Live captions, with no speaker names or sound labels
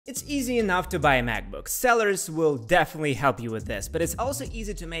It's easy enough to buy a MacBook. Sellers will definitely help you with this, but it's also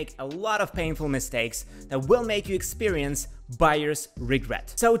easy to make a lot of painful mistakes that will make you experience buyer's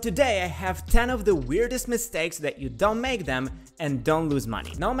regret. So today I have 10 of the weirdest mistakes that you don't make them and don't lose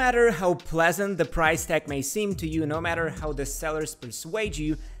money. No matter how pleasant the price tag may seem to you, no matter how the sellers persuade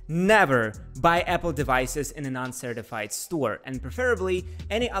you, never buy Apple devices in a non-certified store, and preferably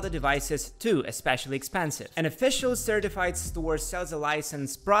any other devices too, especially expensive. An official certified store sells a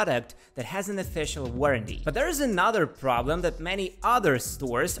licensed product that has an official warranty. But there is another problem that many other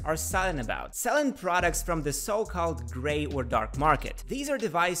stores are silent about: selling products from the so-called gray or dark market. These are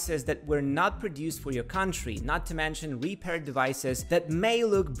devices that were not produced for your country, not to mention repaired devices that may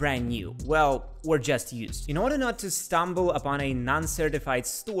look brand new, well, or just used. In order not to stumble upon a non-certified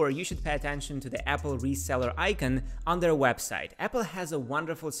store, you should pay attention to the Apple reseller icon on their website. Apple has a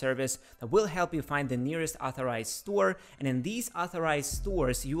wonderful service that will help you find the nearest authorized store, and in these authorized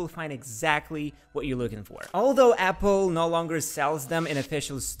stores, you will find exactly what you're looking for. Although Apple no longer sells them in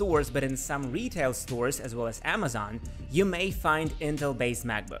official stores, but in some retail stores as well as Amazon, you may find Intel-based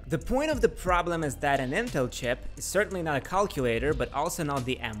MacBook. The point of the problem is that an Intel chip is certainly not a calculator, but also not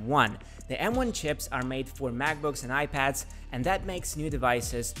the M1. The M1 chips are made for MacBooks and iPads, and that makes new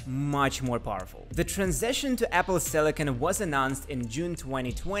devices much more powerful. The transition to Apple Silicon was announced in June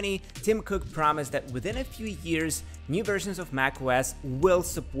 2020. Tim Cook promised that within a few years, new versions of macOS will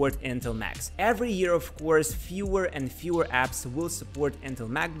support Intel Macs. Every year, of course, fewer and fewer apps will support Intel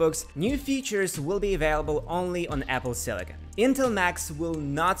MacBooks. New features will be available only on Apple Silicon. Intel Macs will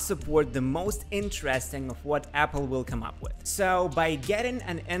not support the most interesting of what Apple will come up with. So by getting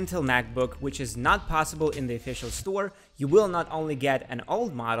an Intel MacBook, which is not possible in the official store, you will not only get an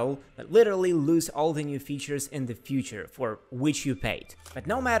old model, but literally lose all the new features in the future for which you paid. But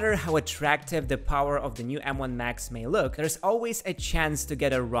no matter how attractive the power of the new M1 Macs may look, there's always a chance to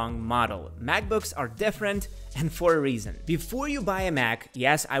get a wrong model. MacBooks are different, and for a reason. Before you buy a Mac,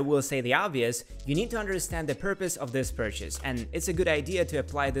 yes, I will say the obvious, you need to understand the purpose of this purchase, and it's a good idea to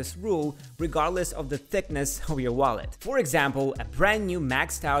apply this rule regardless of the thickness of your wallet. For example, a brand new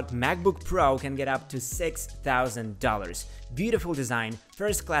maxed out MacBook Pro can get up to $6,000. Beautiful design,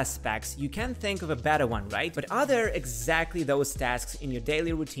 first-class specs, you can't think of a better one, right? But are there exactly those tasks in your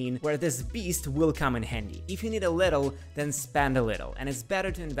daily routine where this beast will come in handy? If you need a little, then spend a little, and it's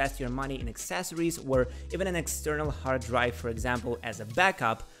better to invest your money in accessories or even an external hard drive, for example, as a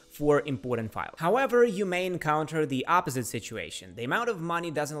backup for important files. However, you may encounter the opposite situation. The amount of money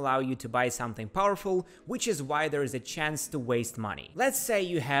doesn't allow you to buy something powerful, which is why there is a chance to waste money. Let's say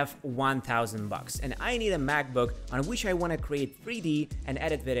you have 1,000 bucks and I need a MacBook on which I want to create 3D and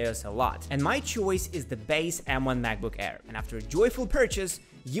edit videos a lot. And my choice is the base M1 MacBook Air. And after a joyful purchase,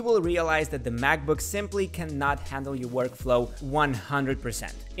 you will realize that the MacBook simply cannot handle your workflow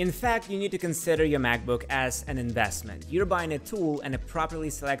 100%. In fact, you need to consider your MacBook as an investment. You're buying a tool, and a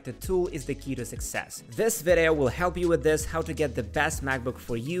properly selected tool is the key to success. This video will help you with this, how to get the best MacBook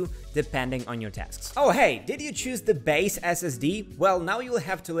for you, depending on your tasks. Oh hey, did you choose the base SSD? Well, now you'll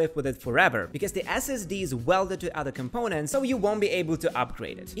have to live with it forever, because the SSD is welded to other components, so you won't be able to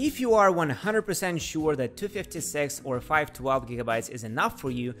upgrade it. If you are 100% sure that 256 or 512 gigabytes is enough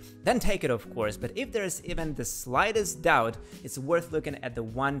for you, then take it, of course. But if there's even the slightest doubt, it's worth looking at the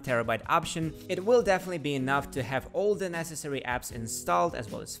 1 terabyte option. It will definitely be enough to have all the necessary apps installed,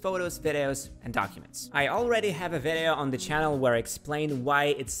 as well as photos, videos, and documents. I already have a video on the channel where I explain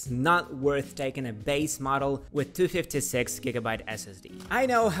why it's not worth taking a base model with 256 gigabyte SSD. I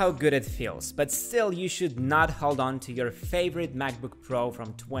know how good it feels, but still you should not hold on to your favorite MacBook Pro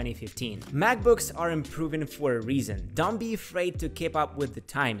from 2015. MacBooks are improving for a reason. Don't be afraid to keep up with the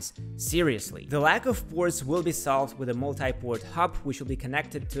times. Seriously. The lack of ports will be solved with a multi-port hub, which will be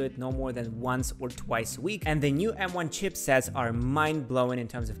connected to it no more than once or twice a week, and the new M1 chipsets are mind-blowing in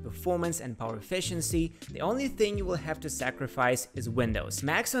terms of performance and power efficiency. The only thing you will have to sacrifice is Windows.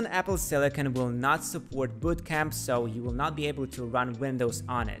 Macs on Apple Silicon will not support Boot Camp, so you will not be able to run Windows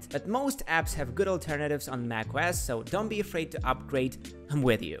on it. But most apps have good alternatives on macOS, so don't be afraid to upgrade. I'm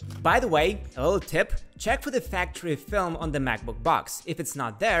with you. By the way, a little tip: check for the factory film on the MacBook box. If it's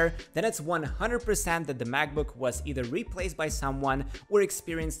not there, then it's 100% that the MacBook was either replaced by someone or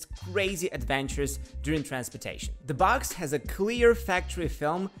experienced crazy adventures during transportation. The box has a clear factory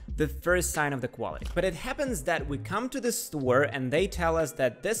film, the first sign of the quality. But it happens that we come to the store and they tell us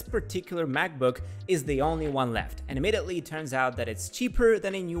that this particular MacBook is the only one left, and immediately it turns out that it's cheaper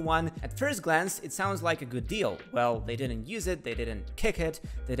than a new one. At first glance, it sounds like a good deal. Well, they didn't use it, they didn't kick it,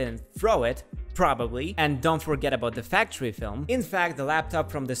 they didn't throw it, Probably. And don't forget about the factory film. In fact, the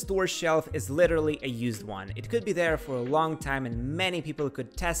laptop from the store shelf is literally a used one. It could be there for a long time and many people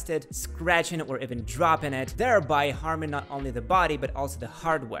could test it, scratch it or even drop in it, thereby harming not only the body but also the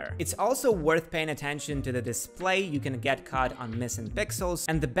hardware. It's also worth paying attention to the display. You can get caught on missing pixels,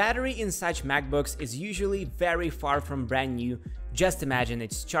 and the battery in such MacBooks is usually very far from brand new. Just imagine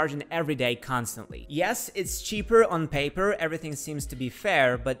it's charging every day constantly. Yes, it's cheaper on paper, everything seems to be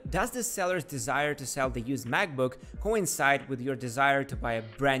fair, but does the seller's desire to sell the used MacBook coincide with your desire to buy a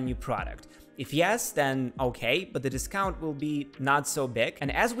brand new product? If yes, then okay, but the discount will be not so big. And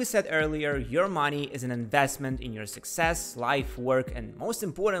as we said earlier, your money is an investment in your success, life, work, and most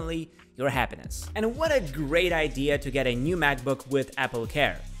importantly, your happiness. And what a great idea to get a new MacBook with Apple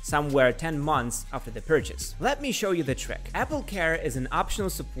Care, somewhere 10 months after the purchase. Let me show you the trick. Apple Care is an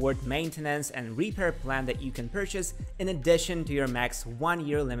optional support, maintenance, and repair plan that you can purchase in addition to your Mac's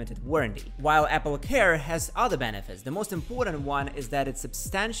 1-year limited warranty. While Apple Care has other benefits, the most important one is that it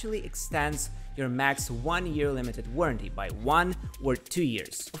substantially extends your Mac's 1-year limited warranty by 1 or 2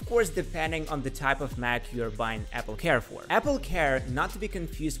 years. Of course, depending on the type of Mac you're buying Apple Care for. Apple Care, not to be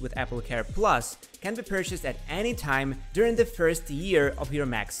confused with Apple Care Plus, can be purchased at any time during the first year of your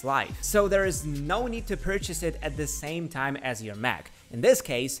Mac's life. So there is no need to purchase it at the same time as your Mac. In this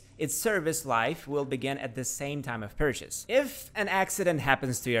case, its service life will begin at the same time of purchase. If an accident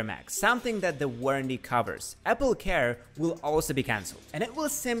happens to your Mac, something that the warranty covers, Apple Care will also be cancelled, and it will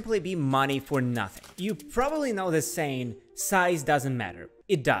simply be money for nothing. You probably know the saying, size doesn't matter.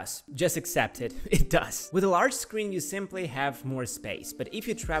 It does. Just accept it. It does. With a large screen, you simply have more space, but if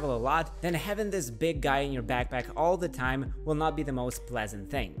you travel a lot, then having this big guy in your backpack all the time will not be the most pleasant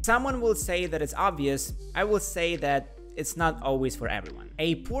thing. Someone will say that it's obvious. I will say that it's not always for everyone.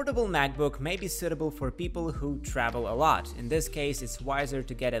 A portable MacBook may be suitable for people who travel a lot. In this case, it's wiser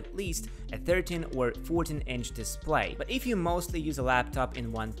to get at least a 13 or 14-inch display. But if you mostly use a laptop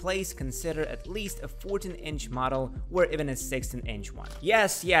in one place, consider at least a 14-inch model or even a 16-inch one.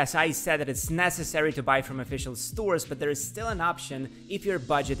 Yes, I said that it's necessary to buy from official stores, but there is still an option if your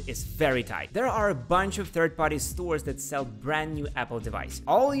budget is very tight. There are a bunch of third-party stores that sell brand new Apple devices.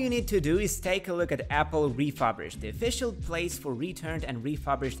 All you need to do is take a look at Apple Refurbished, the official place for returned and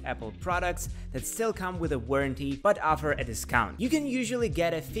refurbished Apple products that still come with a warranty but offer a discount. You can usually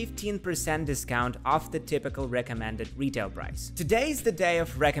get a 15% discount off the typical recommended retail price. Today is the day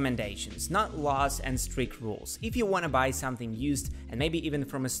of recommendations, not laws and strict rules. If you want to buy something used and maybe even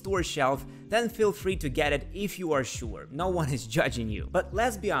from a store shelf, then feel free to get it if you are sure. No one is judging you. But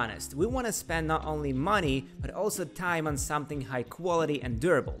let's be honest, we want to spend not only money but also time on something high quality and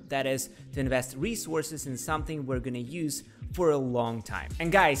durable. That is, to invest resources in something we're gonna use for a long time.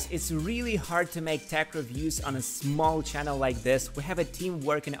 And guys, it's really hard to make tech reviews on a small channel like this. We have a team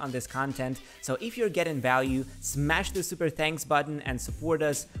working on this content, so if you're getting value, smash the super thanks button and support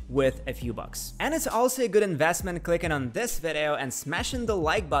us with a few bucks. And it's also a good investment clicking on this video and smashing the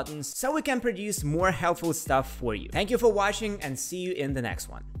like buttons so we can produce more helpful stuff for you. Thank you for watching and see you in the next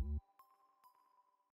one.